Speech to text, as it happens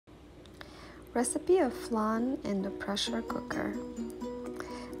Recipe of flan in the pressure cooker.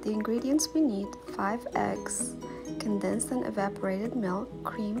 The ingredients we need: 5 eggs, condensed and evaporated milk,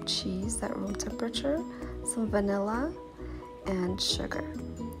 cream cheese at room temperature, some vanilla, and sugar.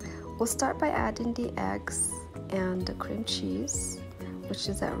 We'll start by adding the eggs and the cream cheese, which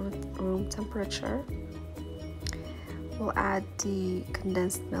is at room temperature. We'll add the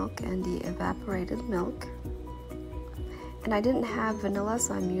condensed milk and the evaporated milk. And I didn't have vanilla,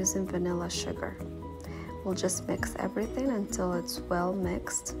 so I'm using vanilla sugar. We'll just mix everything until it's well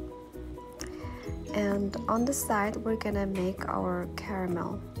mixed. And on the side, we're gonna make our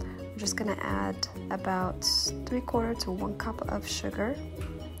caramel. We're just gonna add about 3/4 to 1 cup of sugar.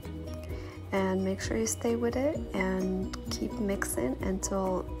 And make sure you stay with it and keep mixing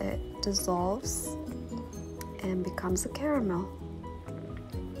until it dissolves and becomes a caramel.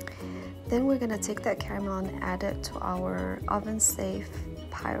 Then we're gonna take that caramel and add it to our oven-safe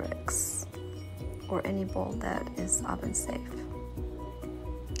Pyrex or any bowl that is oven-safe.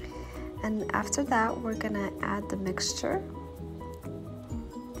 And after that, we're gonna add the mixture.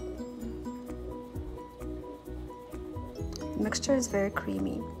 The mixture is very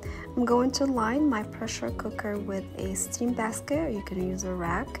creamy. I'm going to line my pressure cooker with a steam basket, or you can use a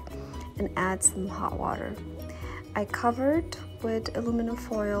rack, and add some hot water. I covered with aluminum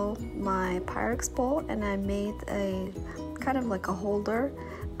foil my Pyrex bowl, and I made a kind of like a holder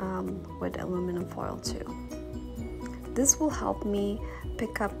with aluminum foil too. This will help me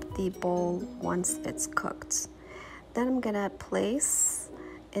pick up the bowl once it's cooked. Then I'm gonna place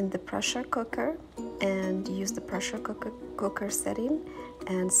in the pressure cooker and use the pressure cooker setting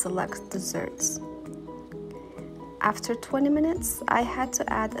and select desserts. After 20 minutes, I had to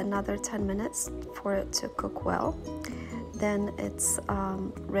add another 10 minutes for it to cook well. Then it's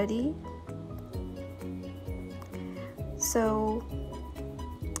ready. So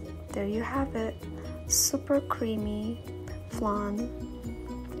there you have it, super creamy flan.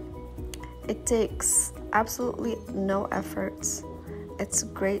 It takes absolutely no effort. It's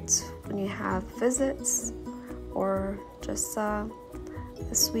great when you have visits or just a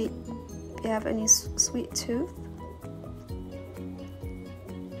sweet, if you have any sweet tooth.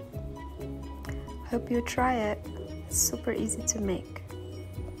 Hope you try it. It's super easy to make.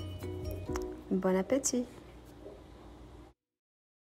 Bon appétit!